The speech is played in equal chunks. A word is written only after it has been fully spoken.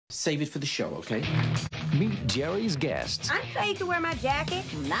Save it for the show, okay? Meet Jerry's guests. I'm paid to wear my jacket.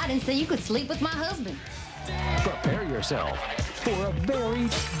 I didn't say you could sleep with my husband. Prepare yourself for a very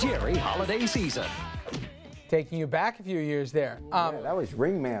Jerry holiday season. Taking you back a few years there. Yeah, that was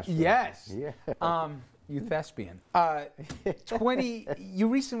Ringmaster. Yes. Yeah. You thespian. 20. You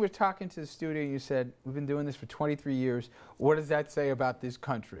recently were talking to the studio and you said, we've been doing this for 23 years. What does that say about this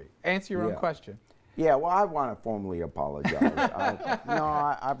country? Answer your own question. Yeah, well, I want to formally apologize.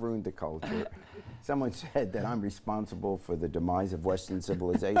 I've ruined the culture. Someone said that I'm responsible for the demise of Western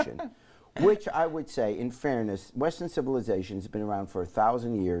civilization, which I would say, in fairness, Western civilization has been around for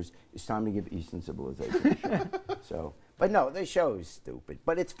 1,000 years. It's time to give Eastern civilization a show. So, but no, the show is stupid,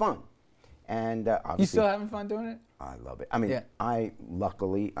 but it's fun. And you still having fun doing it? I love it. I mean,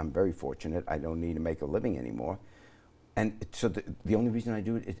 luckily, I'm very fortunate. I don't need to make a living anymore. And so the only reason I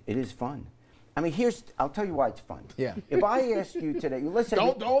do it, it is fun. I mean, I'll tell you why it's fun. Yeah. If I ask you today, listen.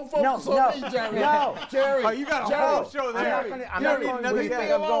 Don't focus on me, Jerry. No. Jerry. Oh, you got a whole show there. I'm not going where you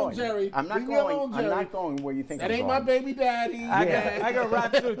think I'm going. Jerry. I'm not going where you think I'm going. That ain't my baby daddy. I got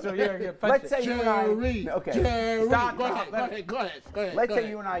rap too, so yeah, let's say you and I. Okay. Jerry. Stop. Go ahead. Let's say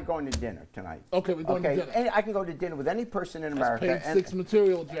you and I are going to dinner tonight. Okay, we're going to dinner. And I can go to dinner with any person in America. That's page 6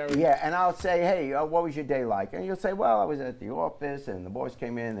 material, Jerry. Yeah, and I'll say, hey, what was your day like? And you'll say, well, I was at the office, and the boys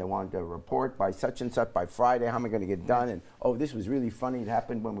came in. They wanted to report by such and such by Friday. How am I going to get done? And oh, this was really funny. It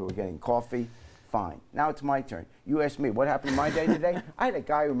happened when we were getting coffee. Fine. Now it's my turn. You ask me, what happened my day today? I had a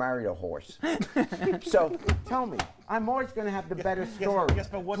guy who married a horse. So tell me, I'm always going to have the better story. Please,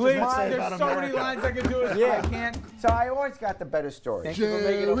 there's so many lines I can do it. I can't. So I always got the better story. Thank you for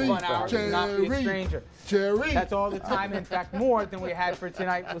making it a fun hour to not be a stranger. Jerry. That's all the time. In fact, more than we had for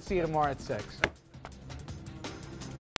tonight. We'll see you tomorrow at 6.